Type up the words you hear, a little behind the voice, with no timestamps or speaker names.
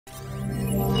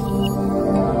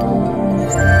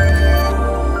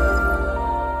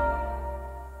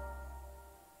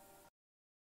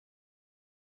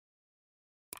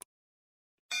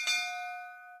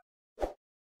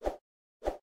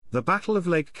The Battle of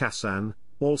Lake Khasan,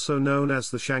 also known as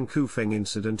the Changkufeng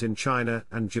Incident in China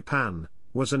and Japan,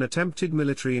 was an attempted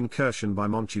military incursion by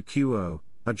Manchukuo,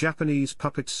 a Japanese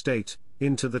puppet state,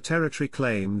 into the territory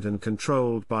claimed and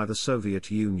controlled by the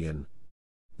Soviet Union.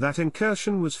 That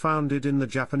incursion was founded in the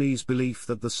Japanese belief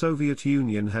that the Soviet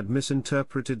Union had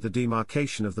misinterpreted the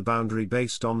demarcation of the boundary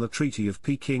based on the Treaty of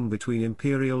Peking between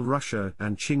Imperial Russia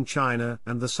and Qing China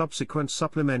and the subsequent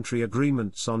supplementary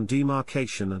agreements on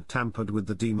demarcation and tampered with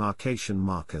the demarcation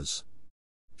markers.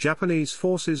 Japanese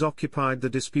forces occupied the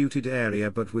disputed area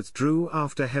but withdrew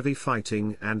after heavy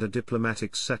fighting and a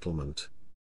diplomatic settlement.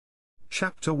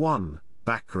 Chapter 1,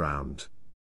 Background.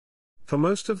 For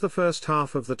most of the first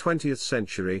half of the 20th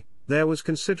century, there was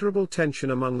considerable tension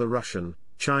among the Russian,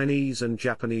 Chinese and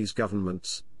Japanese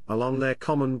governments, along their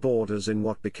common borders in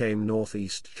what became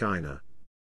northeast China.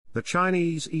 The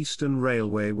Chinese Eastern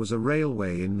Railway was a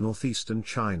railway in northeastern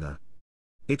China.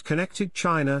 It connected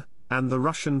China and the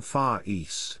Russian Far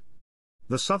East.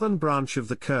 The southern branch of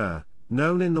the Kher,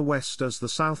 known in the West as the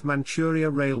South Manchuria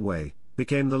Railway,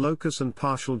 became the locus and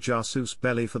partial casus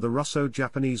belli for the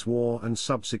Russo-Japanese War and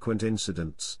subsequent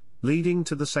incidents, leading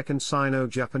to the Second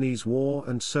Sino-Japanese War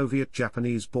and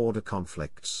Soviet-Japanese border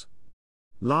conflicts.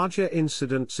 Larger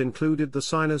incidents included the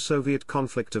Sino-Soviet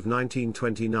conflict of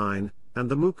 1929, and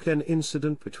the Mukden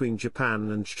incident between Japan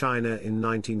and China in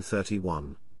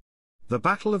 1931. The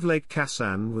Battle of Lake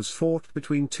Khasan was fought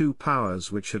between two powers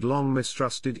which had long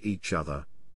mistrusted each other.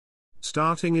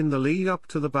 Starting in the lead-up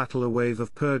to the battle, a wave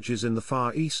of purges in the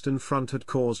Far Eastern Front had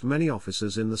caused many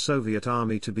officers in the Soviet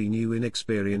army to be new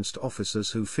inexperienced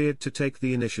officers who feared to take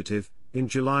the initiative. In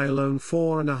July alone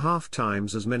 4.5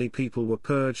 times as many people were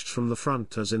purged from the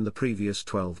front as in the previous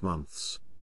 12 months.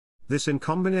 This, in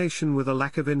combination with a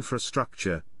lack of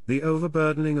infrastructure, the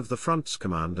overburdening of the front's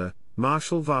commander,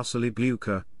 Marshal Vasily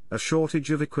Blucher, a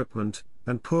shortage of equipment,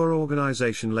 and poor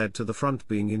organization led to the front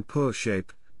being in poor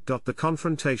shape. The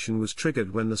confrontation was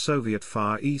triggered when the Soviet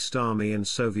Far East Army and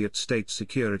Soviet State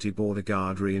Security Border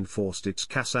Guard reinforced its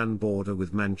Khasan border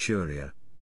with Manchuria.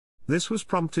 This was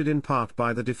prompted in part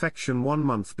by the defection 1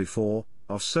 month before,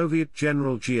 of Soviet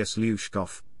General G.S.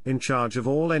 Lyushkov, in charge of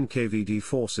all NKVD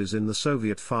forces in the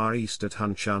Soviet Far East at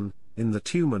Hunchun, in the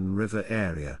Tumen River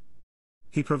area.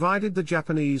 He provided the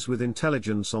Japanese with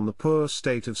intelligence on the poor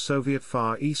state of Soviet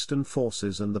Far Eastern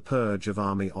forces and the purge of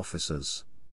army officers.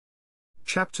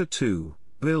 Chapter 2,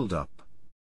 Build-up.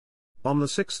 On the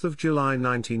 6th of July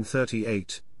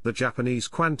 1938, the Japanese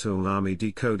Kwantung Army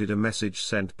decoded a message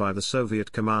sent by the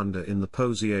Soviet commander in the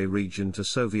Pozier region to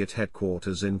Soviet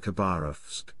headquarters in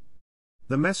Khabarovsk.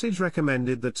 The message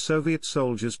recommended that Soviet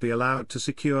soldiers be allowed to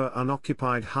secure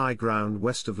unoccupied high ground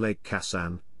west of Lake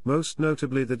Khasan, most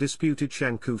notably the disputed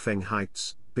Changkufeng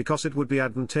Heights, because it would be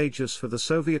advantageous for the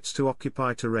Soviets to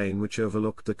occupy terrain which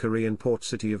overlooked the Korean port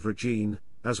city of Regin,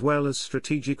 as well as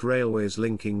strategic railways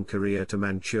linking Korea to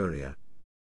Manchuria.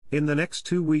 In the next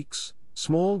 2 weeks,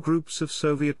 small groups of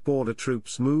Soviet border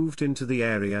troops moved into the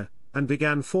area, and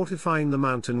began fortifying the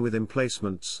mountain with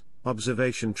emplacements,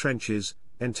 observation trenches,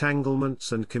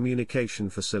 entanglements and communication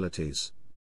facilities.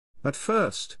 At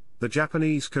first, the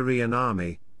Japanese Korean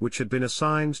Army, which had been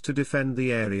assigned to defend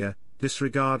the area,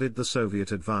 disregarded the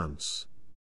Soviet advance.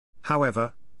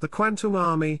 However, the Kwantung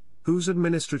Army, whose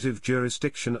administrative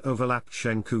jurisdiction overlapped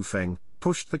Changkufeng,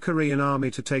 pushed the Korean Army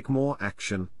to take more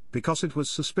action, because it was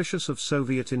suspicious of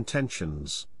Soviet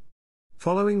intentions.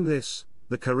 Following this,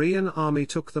 the Korean Army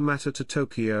took the matter to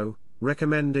Tokyo,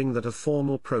 recommending that a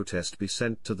formal protest be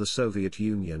sent to the Soviet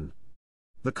Union.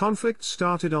 The conflict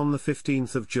started on the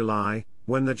 15th of July,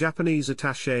 when the Japanese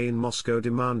attaché in Moscow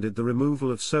demanded the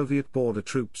removal of Soviet border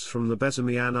troops from the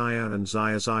Bezimianaya and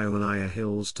Zyazyonaya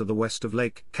hills to the west of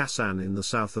Lake Khasan in the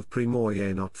south of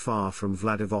Primorye not far from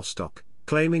Vladivostok,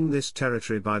 claiming this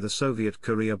territory by the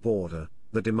Soviet-Korea border.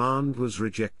 The demand was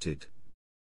rejected.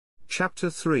 Chapter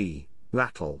 3,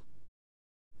 Battle.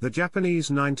 The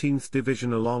Japanese 19th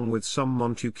Division along with some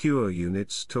Manchukuo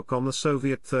units took on the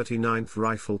Soviet 39th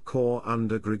Rifle Corps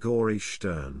under Grigory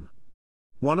Stern.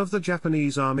 One of the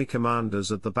Japanese army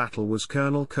commanders at the battle was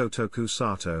Colonel Kotoku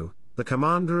Sato, the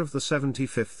commander of the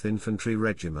 75th Infantry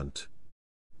Regiment.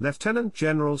 Lieutenant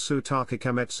General Suetake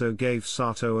Kametsu gave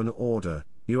Sato an order: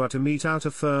 "You are to mete out a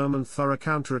firm and thorough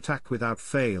counterattack without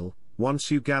fail,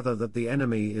 once you gather that the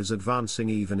enemy is advancing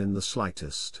even in the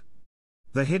slightest."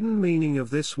 The hidden meaning of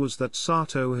this was that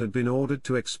Sato had been ordered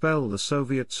to expel the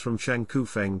Soviets from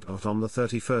Changkufeng. On the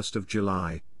 31st of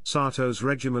July, Sato's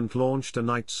regiment launched a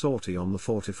night sortie on the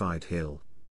fortified hill.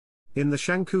 In the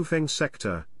Changkufeng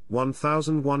sector,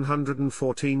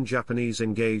 1,114 Japanese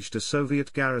engaged a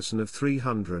Soviet garrison of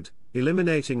 300,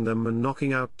 eliminating them and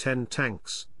knocking out 10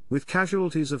 tanks, with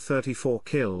casualties of 34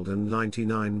 killed and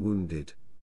 99 wounded.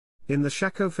 In the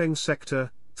Changkufeng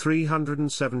sector,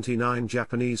 379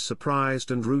 Japanese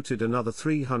surprised and routed another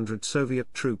 300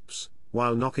 Soviet troops,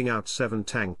 while knocking out 7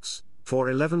 tanks, for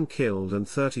 11 killed and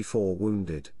 34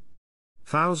 wounded.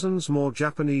 Thousands more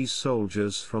Japanese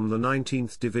soldiers from the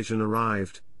 19th Division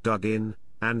arrived, dug in,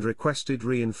 and requested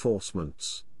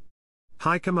reinforcements.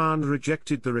 High Command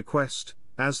rejected the request,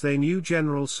 as they knew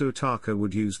General Suetaka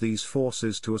would use these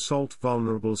forces to assault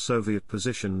vulnerable Soviet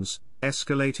positions,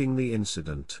 escalating the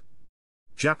incident.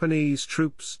 Japanese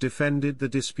troops defended the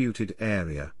disputed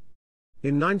area.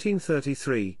 In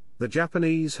 1933, the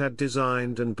Japanese had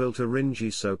designed and built a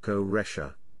Rinji-Soko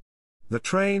Resha. The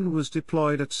train was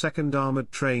deployed at 2nd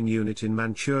Armored Train Unit in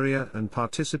Manchuria and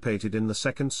participated in the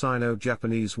Second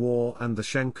Sino-Japanese War and the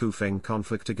Changkufeng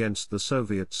conflict against the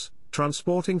Soviets,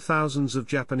 transporting thousands of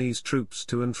Japanese troops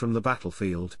to and from the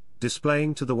battlefield,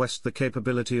 displaying to the West the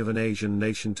capability of an Asian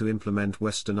nation to implement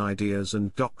Western ideas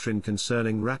and doctrine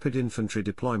concerning rapid infantry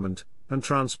deployment and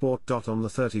transport. On the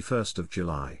 31st of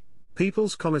July,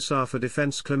 People's Commissar for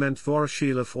Defense Clement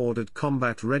Voroshilov ordered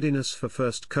combat readiness for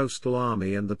 1st Coastal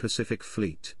Army and the Pacific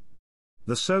Fleet.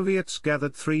 The Soviets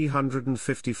gathered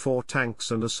 354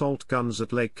 tanks and assault guns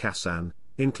at Lake Khasan,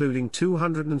 including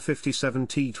 257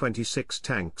 T-26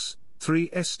 tanks, 3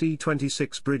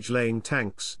 SD-26 bridge-laying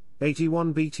tanks,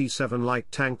 81 BT-7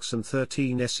 light tanks and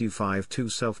 13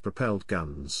 Su-52 self-propelled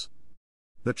guns.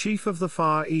 The chief of the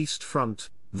Far East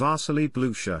Front, Vasily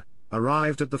Blucher,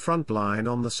 arrived at the front line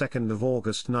on the 2nd of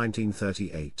August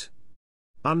 1938.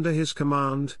 Under his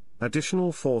command,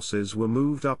 additional forces were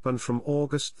moved up, and from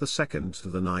August the 2nd to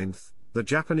the 9th, the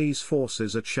Japanese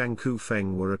forces at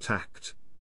Changkufeng were attacked.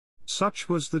 Such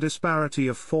was the disparity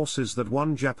of forces that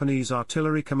one Japanese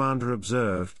artillery commander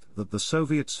observed that the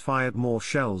Soviets fired more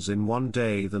shells in one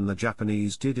day than the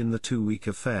Japanese did in the 2-week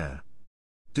affair.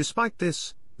 Despite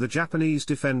this, the Japanese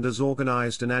defenders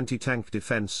organized an anti-tank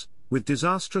defense, with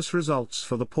disastrous results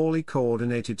for the poorly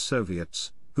coordinated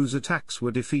Soviets, whose attacks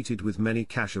were defeated with many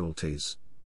casualties.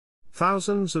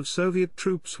 Thousands of Soviet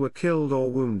troops were killed or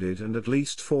wounded and at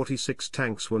least 46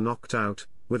 tanks were knocked out,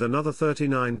 with another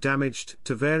 39 damaged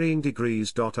to varying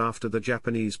degrees. After the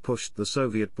Japanese pushed the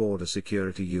Soviet Border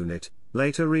Security Unit,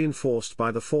 later reinforced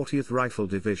by the 40th Rifle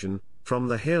Division, from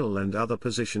the hill and other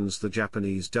positions, the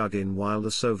Japanese dug in while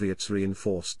the Soviets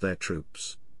reinforced their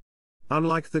troops.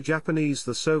 Unlike the Japanese,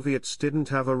 the Soviets didn't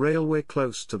have a railway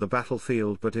close to the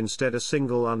battlefield but instead a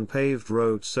single unpaved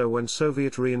road, so when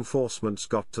Soviet reinforcements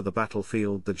got to the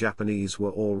battlefield the Japanese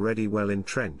were already well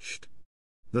entrenched.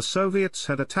 The Soviets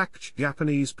had attacked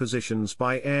Japanese positions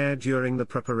by air during the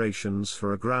preparations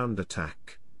for a ground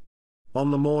attack.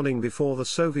 On the morning before the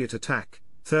Soviet attack,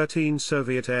 13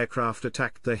 Soviet aircraft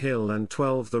attacked the hill and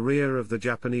 12 the rear of the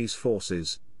Japanese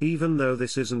forces, even though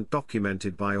this isn't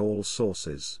documented by all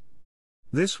sources.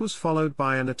 This was followed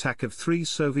by an attack of 3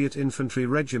 Soviet infantry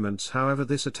regiments. However,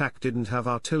 this attack didn't have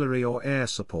artillery or air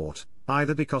support,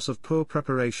 either because of poor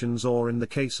preparations or, in the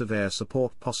case of air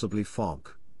support, possibly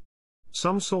fog.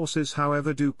 Some sources,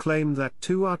 however, do claim that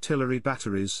 2 artillery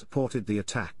batteries supported the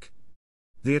attack.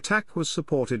 The attack was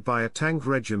supported by a tank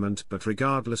regiment, but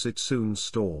regardless it soon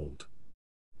stalled.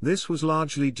 This was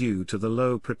largely due to the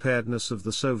low preparedness of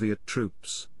the Soviet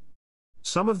troops.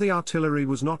 Some of the artillery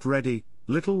was not ready,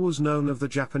 little was known of the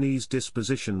Japanese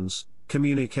dispositions,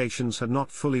 communications had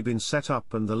not fully been set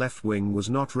up, and the left wing was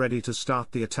not ready to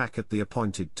start the attack at the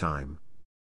appointed time.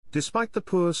 Despite the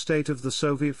poor state of the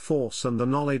Soviet force and the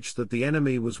knowledge that the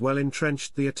enemy was well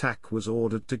entrenched, the attack was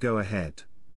ordered to go ahead.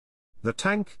 The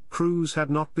tank crews had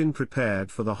not been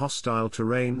prepared for the hostile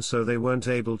terrain, so they weren't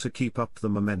able to keep up the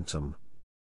momentum.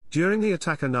 During the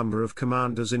attack, a number of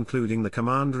commanders, including the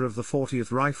commander of the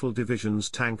 40th Rifle Division's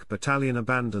tank battalion,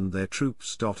 abandoned their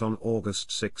troops. On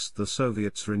August 6 the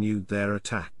Soviets renewed their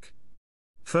attack.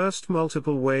 First,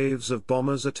 multiple waves of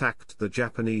bombers attacked the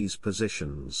Japanese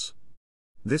positions.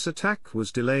 This attack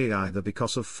was delayed either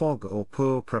because of fog or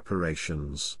poor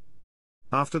preparations.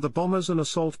 After the bombers, an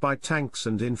assault by tanks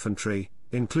and infantry,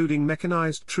 including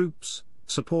mechanized troops,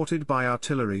 supported by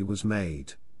artillery, was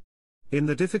made. In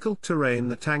the difficult terrain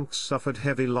the tanks suffered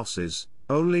heavy losses,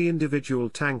 only individual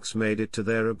tanks made it to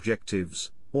their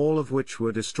objectives, all of which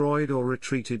were destroyed or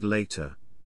retreated later.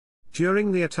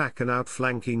 During the attack an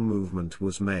outflanking movement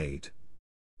was made.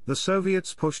 The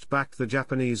Soviets pushed back the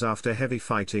Japanese after heavy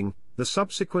fighting. The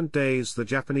subsequent days the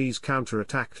Japanese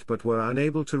counterattacked but were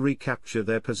unable to recapture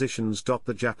their positions.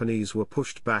 The Japanese were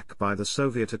pushed back by the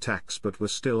Soviet attacks but were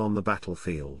still on the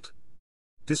battlefield.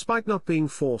 Despite not being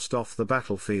forced off the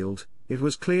battlefield, it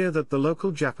was clear that the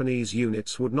local Japanese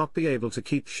units would not be able to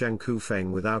keep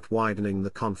Changkufeng without widening the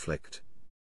conflict.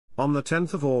 On the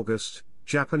 10th of August,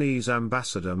 Japanese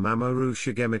ambassador Mamoru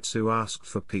Shigemitsu asked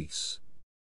for peace.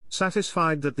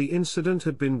 Satisfied that the incident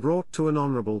had been brought to an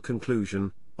honorable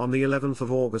conclusion, on the 11th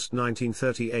of August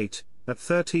 1938, at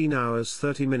 13 hours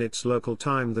 30 minutes local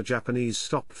time, the Japanese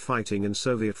stopped fighting and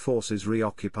Soviet forces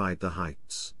reoccupied the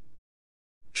heights.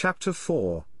 Chapter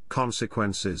 4,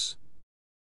 Consequences.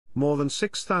 More than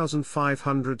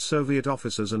 6,500 Soviet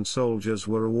officers and soldiers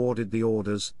were awarded the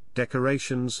orders,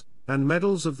 decorations, and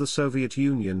medals of the Soviet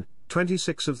Union.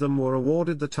 26 of them were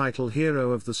awarded the title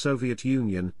Hero of the Soviet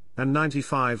Union, and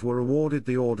 95 were awarded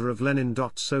the Order of Lenin.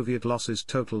 Soviet losses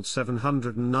totaled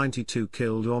 792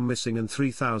 killed or missing and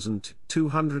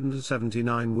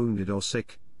 3,279 wounded or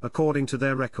sick, according to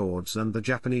their records, and the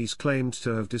Japanese claimed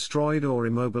to have destroyed or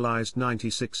immobilized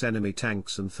 96 enemy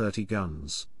tanks and 30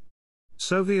 guns.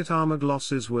 Soviet armored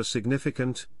losses were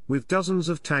significant, with dozens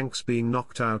of tanks being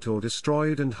knocked out or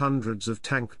destroyed and hundreds of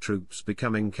tank troops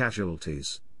becoming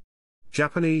casualties.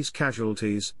 Japanese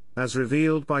casualties, as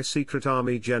revealed by Secret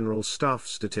Army General Staff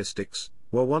statistics,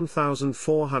 were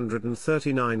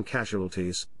 1,439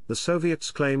 casualties. The Soviets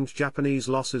claimed Japanese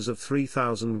losses of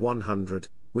 3,100,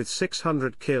 with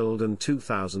 600 killed and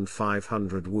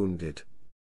 2,500 wounded.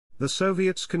 The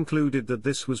Soviets concluded that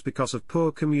this was because of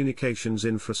poor communications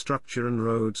infrastructure and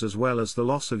roads, as well as the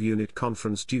loss of unit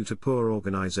conference due to poor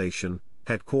organization,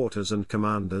 headquarters and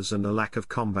commanders, and a lack of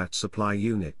combat supply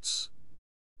units.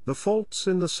 The faults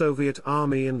in the Soviet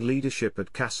army and leadership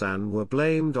at Khasan were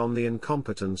blamed on the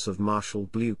incompetence of Marshal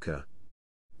Blucher.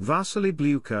 Vasily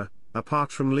Blucher,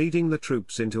 apart from leading the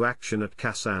troops into action at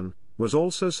Khasan, was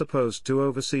also supposed to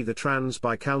oversee the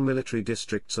Trans-Baikal military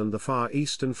districts and the Far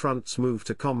Eastern Front's move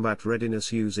to combat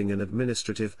readiness using an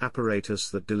administrative apparatus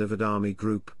that delivered Army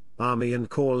Group, Army and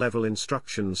Corps level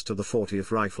instructions to the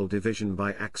 40th Rifle Division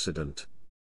by accident.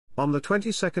 On the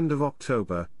 22nd of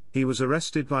October, he was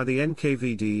arrested by the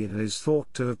NKVD and is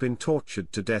thought to have been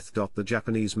tortured to death. The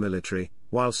Japanese military,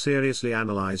 while seriously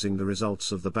analyzing the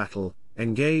results of the battle,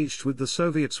 engaged with the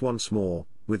Soviets once more,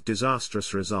 with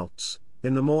disastrous results,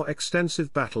 in the more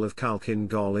extensive Battle of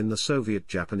Khalkhin-Gol in the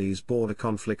Soviet-Japanese border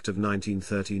conflict of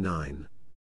 1939.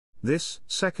 This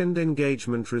second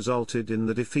engagement resulted in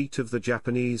the defeat of the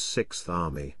Japanese Sixth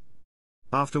Army.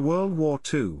 After World War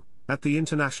II, at the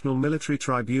International Military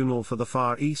Tribunal for the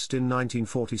Far East in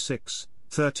 1946,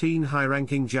 13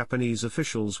 high-ranking Japanese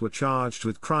officials were charged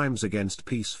with crimes against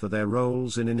peace for their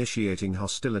roles in initiating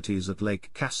hostilities at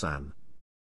Lake Khasan.